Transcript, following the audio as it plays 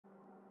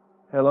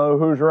Hello,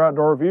 Hoosier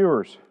Outdoor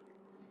viewers.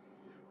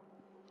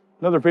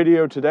 Another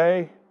video today.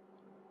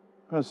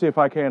 I'm going to see if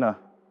I can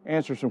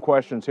answer some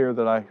questions here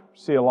that I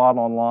see a lot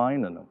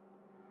online and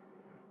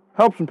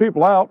help some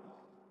people out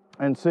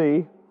and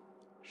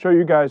show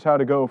you guys how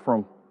to go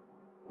from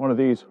one of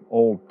these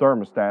old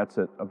thermostats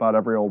that about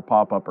every old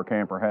pop-up or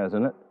camper has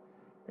in it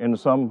into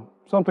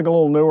something a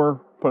little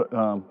newer,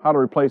 how to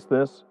replace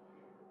this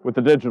with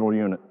the digital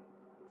unit.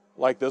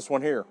 Like this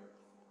one here.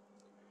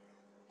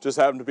 Just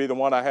happened to be the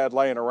one I had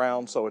laying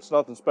around, so it's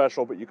nothing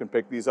special, but you can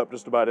pick these up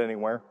just about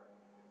anywhere.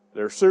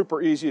 They're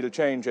super easy to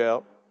change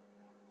out.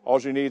 All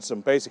you need is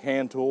some basic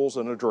hand tools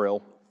and a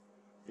drill.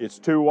 It's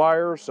 2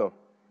 wires, so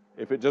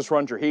if it just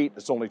runs your heat,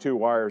 it's only 2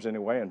 wires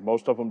anyway, and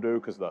most of them do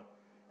because the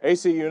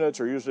AC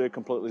units are usually a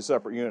completely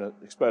separate unit,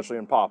 especially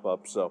in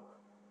pop-ups. So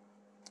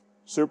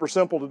super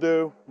simple to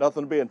do,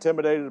 nothing to be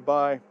intimidated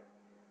by.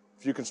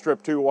 If you can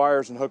strip 2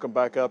 wires and hook them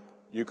back up,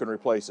 you can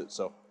replace it.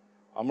 So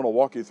I'm going to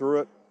walk you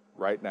through it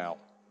right now.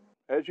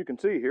 As you can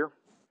see here,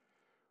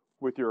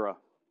 with your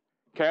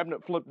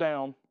cabinet flipped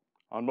down,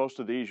 on most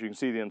of these you can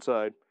see the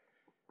inside,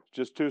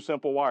 just 2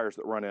 simple wires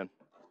that run in.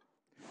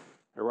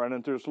 They run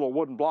into this little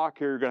wooden block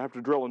here. You're going to have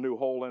to drill a new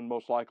hole in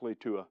most likely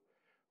to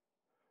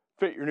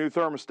fit your new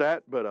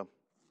thermostat, but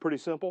pretty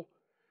simple.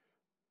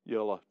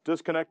 You'll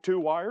disconnect 2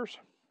 wires.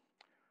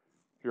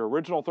 Your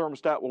original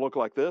thermostat will look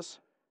like this.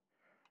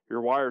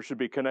 Your wires should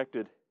be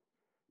connected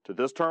to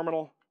this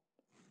terminal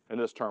and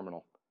this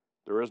terminal.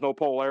 There is no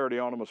polarity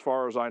on them as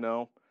far as I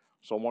know.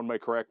 Someone may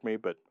correct me,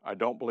 but I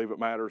don't believe it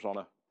matters on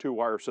a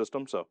 2-wire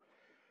system. So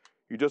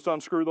you just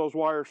unscrew those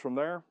wires from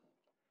there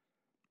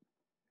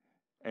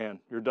and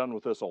you're done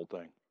with this old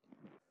thing.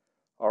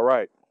 All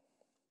right.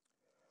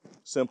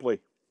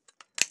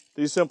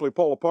 These simply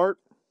pull apart.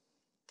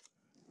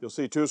 You'll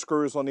see 2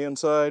 screws on the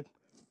inside.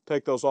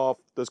 Take those off.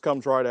 This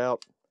comes right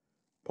out.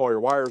 Pull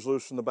your wires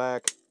loose from the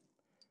back.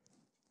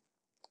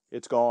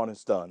 It's gone,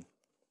 it's done.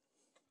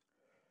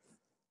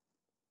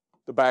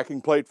 The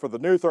backing plate for the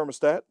new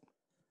thermostat,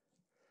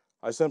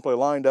 I simply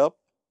lined up,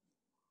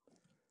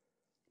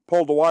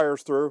 pulled the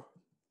wires through.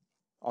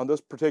 On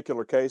this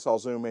particular case, I'll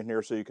zoom in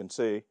here so you can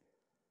see.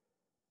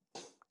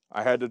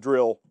 I had to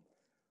drill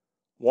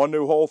 1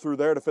 new hole through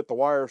there to fit the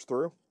wires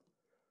through.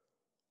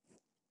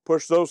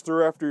 Push those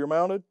through after you're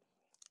mounted,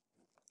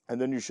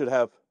 and then you should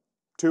have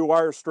 2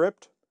 wires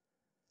stripped.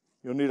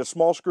 You'll need a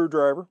small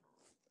screwdriver,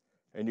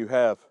 and you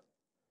have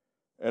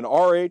an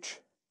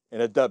RH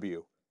and a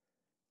W.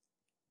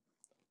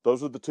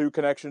 Those are the 2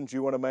 connections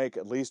you want to make,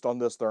 at least on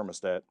this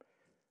thermostat.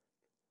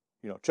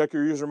 You know, check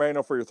your user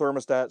manual for your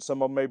thermostat.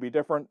 Some of them may be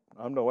different.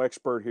 I'm no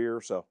expert here,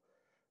 so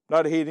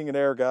not a heating and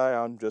air guy.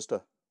 I'm just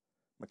a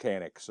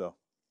mechanic. So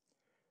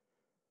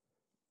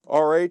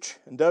RH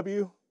and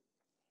W,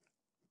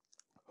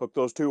 hook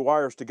those 2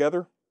 wires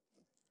together.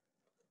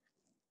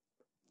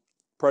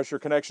 Press your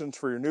connections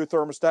for your new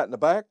thermostat in the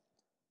back.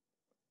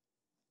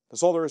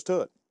 That's all there is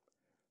to it.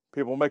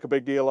 People make a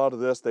big deal out of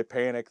this. They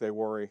panic, they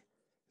worry.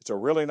 It's a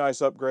really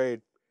nice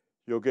upgrade.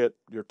 You'll get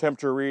your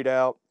temperature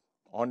readout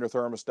on your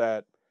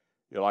thermostat.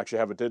 You'll actually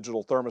have a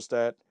digital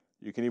thermostat.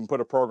 You can even put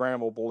a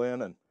programmable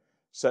in and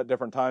set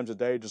different times of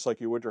day just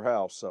like you would your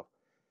house. So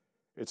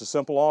it's a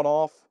simple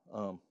on-off.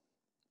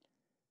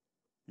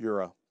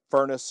 Your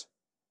furnace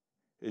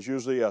is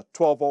usually a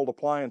 12-volt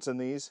appliance in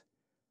these,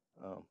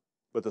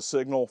 but the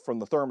signal from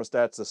the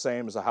thermostat's the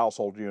same as a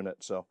household unit.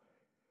 So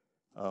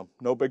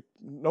no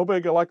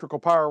big electrical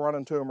power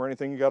running to them or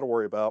anything you got to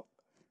worry about.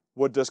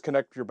 Would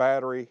disconnect your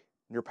battery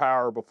and your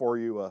power before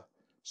you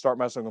start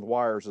messing with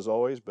wires as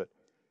always, but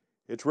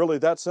it's really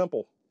that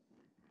simple.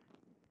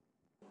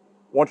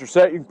 Once you're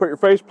set, you can put your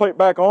faceplate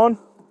back on,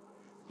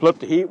 flip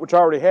the heat, which I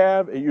already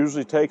have. It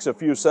usually takes a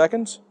few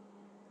seconds,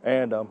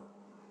 and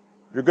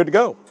you're good to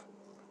go.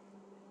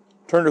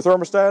 Turn your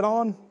thermostat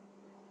on,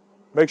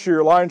 make sure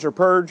your lines are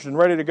purged and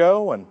ready to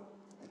go, and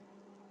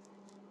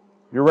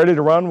you're ready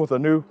to run with a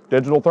new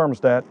digital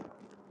thermostat.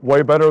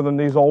 Way better than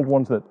these old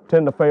ones that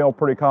tend to fail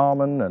pretty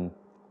common and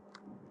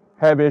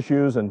have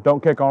issues and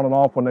don't kick on and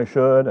off when they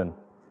should, and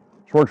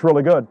it works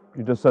really good.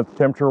 You just set the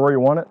temperature where you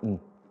want it and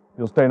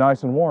you'll stay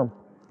nice and warm.